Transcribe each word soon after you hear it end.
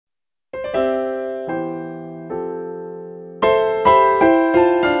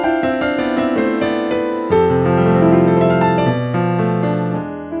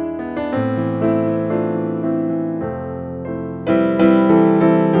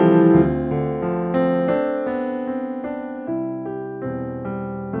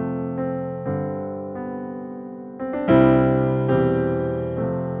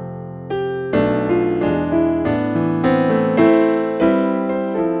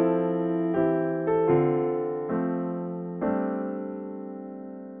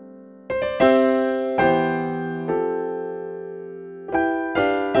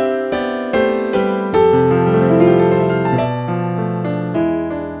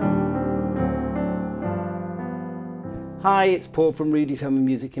Hi, it's Paul from Rudy's Home and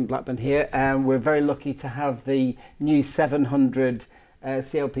Music in Blackburn here, and we're very lucky to have the new 700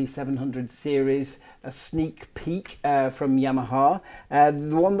 CLP-700 series, a sneak peek from Yamaha.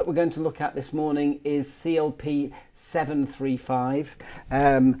 The one that we're going to look at this morning is CLP-735,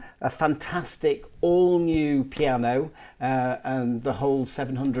 a fantastic all-new piano, and the whole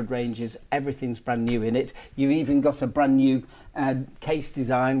 700 range is everything's brand new in it. You've even got a brand new case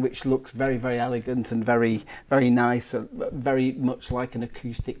design which looks very, very elegant and very, very nice, very much like an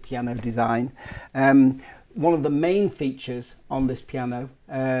acoustic piano design. One of the main features on this piano,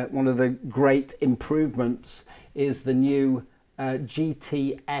 one of the great improvements, is the new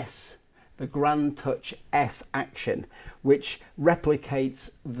GTS, the Grand Touch S action, which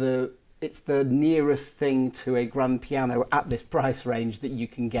replicates it's the nearest thing to a grand piano at this price range that you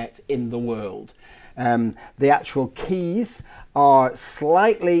can get in the world. The actual keys are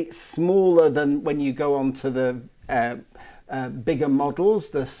slightly smaller than when you go on to the bigger models,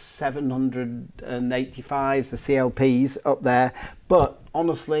 the 785s, the CLPs up there, but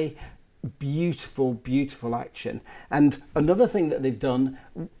honestly, beautiful, beautiful action. And another thing that they've done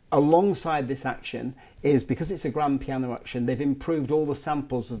alongside this action is, because it's a grand piano action, they've improved all the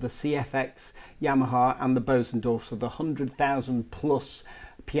samples of the CFX Yamaha and the Bosendorf, so the 100,000 plus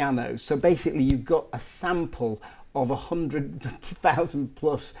pianos. So basically you've got a sample of 100,000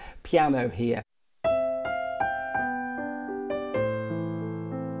 plus piano here.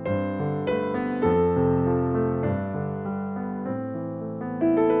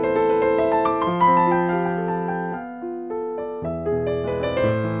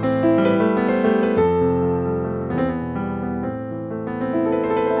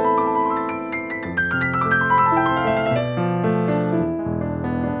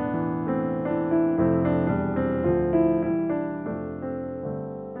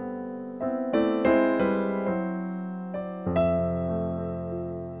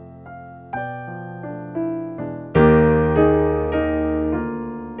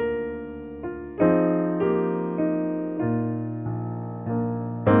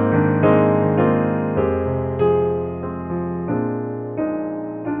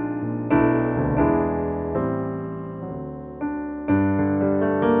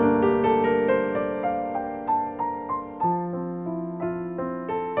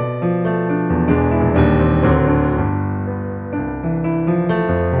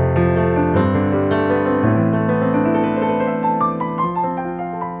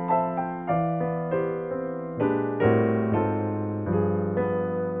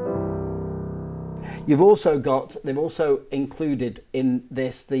 They've also included in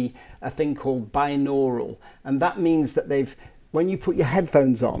this a thing called binaural, and that means that when you put your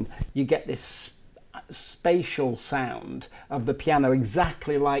headphones on, you get this spatial sound of the piano,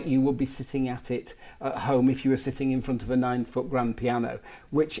 exactly like you would be sitting at it at home if you were sitting in front of a 9-foot grand piano,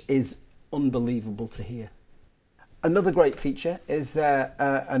 which is unbelievable to hear. Another great feature is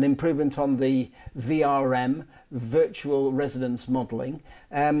an improvement on the VRM, virtual resonance modelling.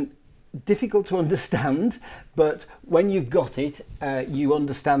 Difficult to understand, but when you've got it, you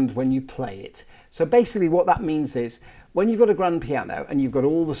understand when you play it. So basically what that means is, when you've got a grand piano and you've got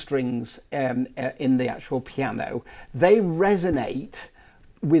all the strings in the actual piano, they resonate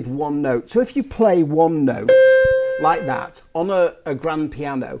with one note. So if you play one note like that on a grand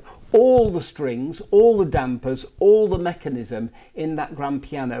piano, all the strings, all the dampers, all the mechanism in that grand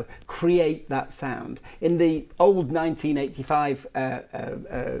piano create that sound. In the old 1985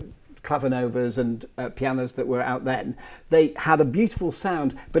 Clavinovas and pianos that were out then, they had a beautiful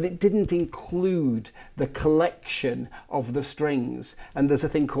sound, but it didn't include the collection of the strings. And there's a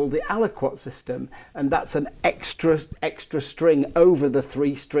thing called the aliquot system, and that's an extra string over the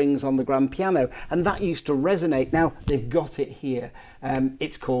 3 strings on the grand piano, and that used to resonate. Now they've got it here.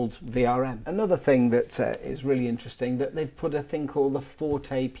 It's called VRM. Another thing that is really interesting, that they've put a thing called the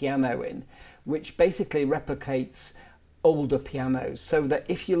forte piano in, which basically replicates older pianos, so that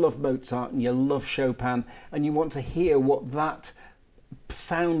if you love Mozart and you love Chopin and you want to hear what that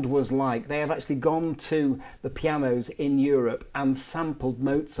sound was like, they have actually gone to the pianos in Europe and sampled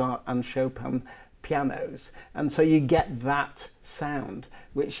Mozart and Chopin pianos, and so you get that sound,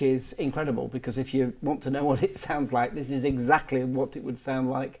 which is incredible, because if you want to know what it sounds like, this is exactly what it would sound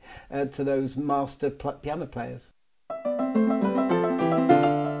like to those master piano players.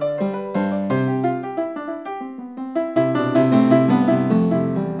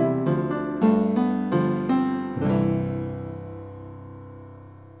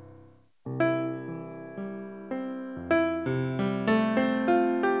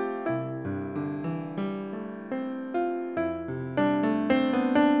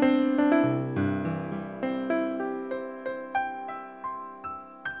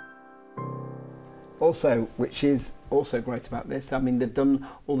 also, which is also great about this, I mean, they've done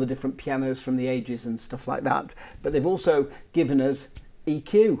all the different pianos from the ages and stuff like that, but they've also given us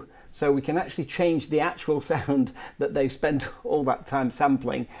EQ. So we can actually change the actual sound that they've spent all that time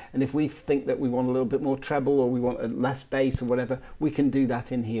sampling. And if we think that we want a little bit more treble or we want a less bass or whatever, we can do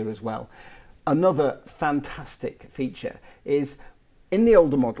that in here as well. Another fantastic feature is in the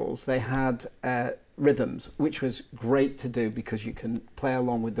older models, they had rhythms, which was great to do because you can play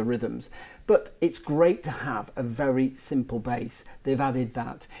along with the rhythms. But it's great to have a very simple bass. They've added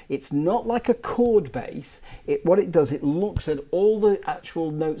that. It's not like a chord bass. What it does, it looks at all the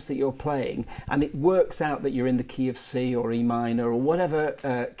actual notes that you're playing and it works out that you're in the key of C or E minor or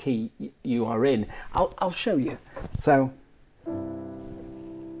whatever key you are in. I'll show you. So.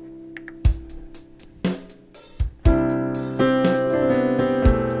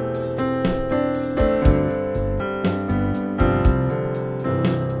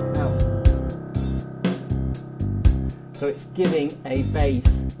 So it's giving a bass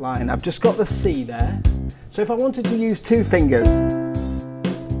line. I've just got the C there. So if I wanted to use 2 fingers,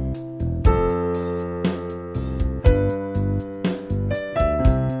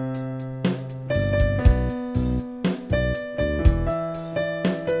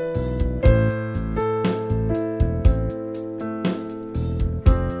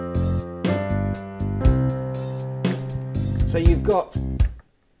 so you've got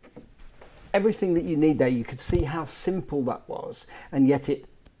everything that you need there. You could see how simple that was, and yet it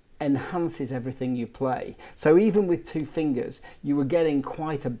enhances everything you play. So even with 2 fingers, you were getting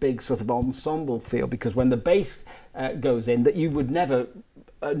quite a big sort of ensemble feel, because when the bass goes in, that you would never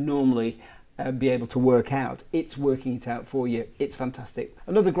normally be able to work out, it's working it out for you. It's fantastic.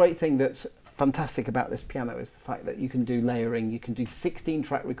 Another great thing that's fantastic about this piano is the fact that you can do layering. You can do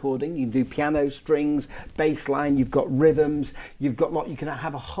 16-track recording, you can do piano, strings, bass line, you've got rhythms, you've got you can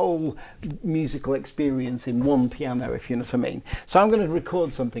have a whole musical experience in one piano, if you know what I mean. So I'm going to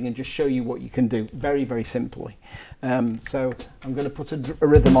record something and just show you what you can do very, very simply. So I'm going to put a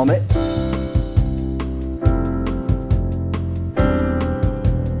rhythm on it.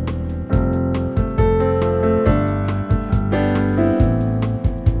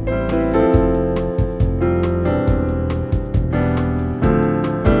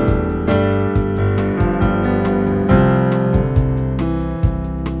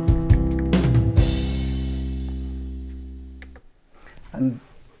 And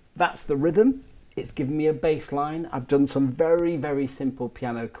that's the rhythm. It's given me a bass line. I've done some very, very simple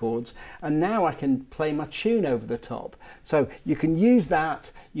piano chords, and now I can play my tune over the top. So you can use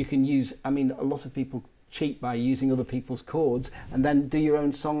that. You can use, I mean, a lot of people cheat by using other people's chords and then do your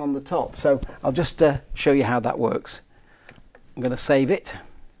own song on the top. So I'll just show you how that works. I'm going to save it,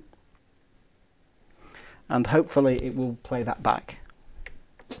 and hopefully it will play that back.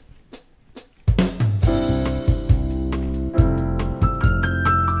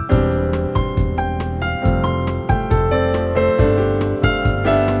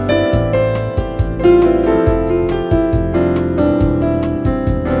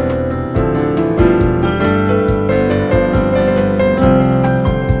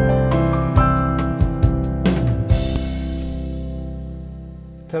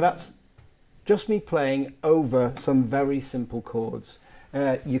 So that's just me playing over some very simple chords.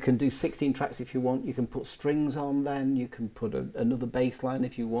 You can do 16 tracks if you want. You can put strings on then. You can put another bass line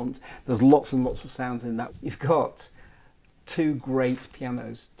if you want. There's lots and lots of sounds in that. You've got 2 great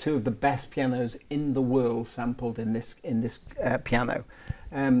pianos, 2 of the best pianos in the world sampled in this piano.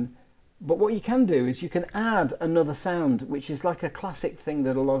 But what you can do is you can add another sound, which is like a classic thing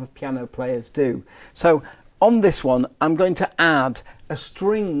that a lot of piano players do. So on this one, I'm going to add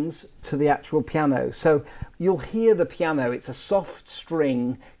strings to the actual piano. So you'll hear the piano. It's a soft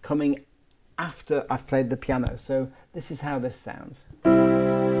string coming after I've played the piano. So this is how this sounds.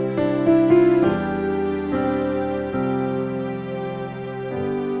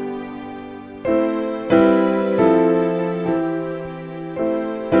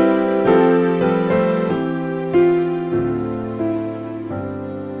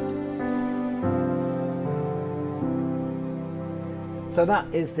 So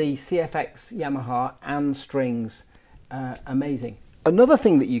that is the CFX Yamaha and strings. Amazing. Another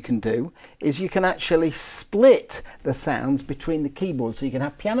thing that you can do is you can actually split the sounds between the keyboards. So you can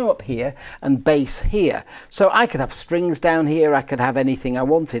have piano up here and bass here. So I could have strings down here. I could have anything I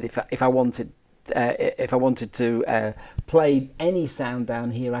wanted. If I wanted to play any sound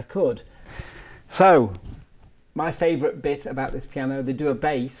down here, I could. So my favourite bit about this piano, they do a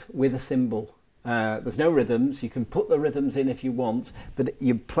bass with a cymbal. There's no rhythms. You can put the rhythms in if you want, but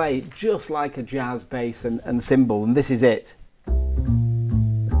you play it just like a jazz bass and cymbal, and this is it.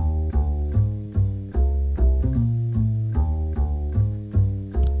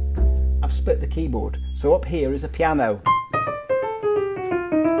 split the keyboard. So up here is a piano.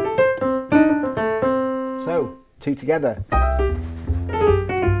 So, two together.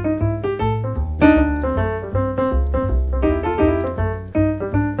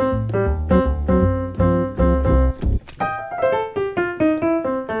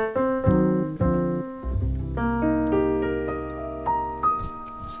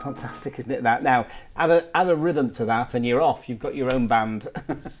 Fantastic, isn't it, that? Now, add a rhythm to that and you're off. You've got your own band.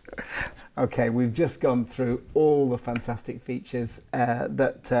 Okay, we've just gone through all the fantastic features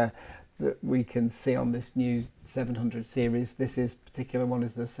that we can see on this new 700 series. This particular one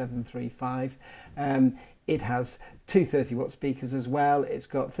is the 735. It has two 30-watt speakers as well. It's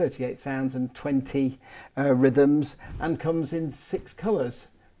got 38 sounds and 20 rhythms, and comes in 6 colours,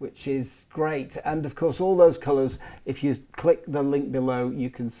 which is great. And of course, all those colours, if you click the link below, you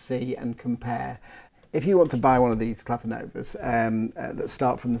can see and compare. If you want to buy one of these Clavinovas that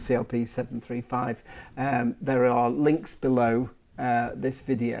start from the CLP-735, there are links below this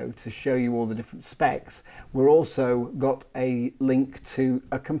video to show you all the different specs. We're also got a link to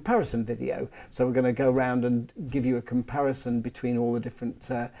a comparison video, so we're going to go around and give you a comparison between all the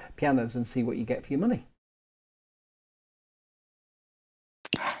different pianos and see what you get for your money.